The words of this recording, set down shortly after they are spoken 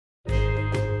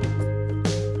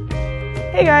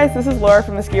Hey guys, this is Laura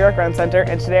from the Skirack Run Center,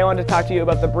 and today I wanted to talk to you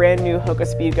about the brand new Hoka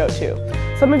Speedgoat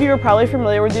 2. Some of you are probably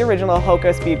familiar with the original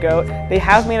Hoka Speedgoat. They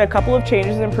have made a couple of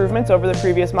changes and improvements over the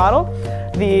previous model.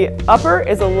 The upper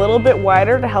is a little bit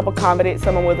wider to help accommodate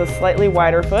someone with a slightly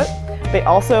wider foot. They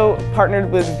also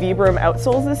partnered with Vibram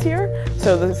outsoles this year,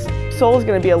 so the sole is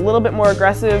going to be a little bit more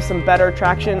aggressive, some better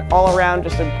traction, all around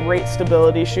just a great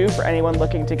stability shoe for anyone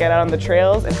looking to get out on the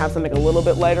trails and have something a little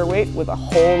bit lighter weight with a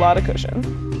whole lot of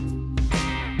cushion.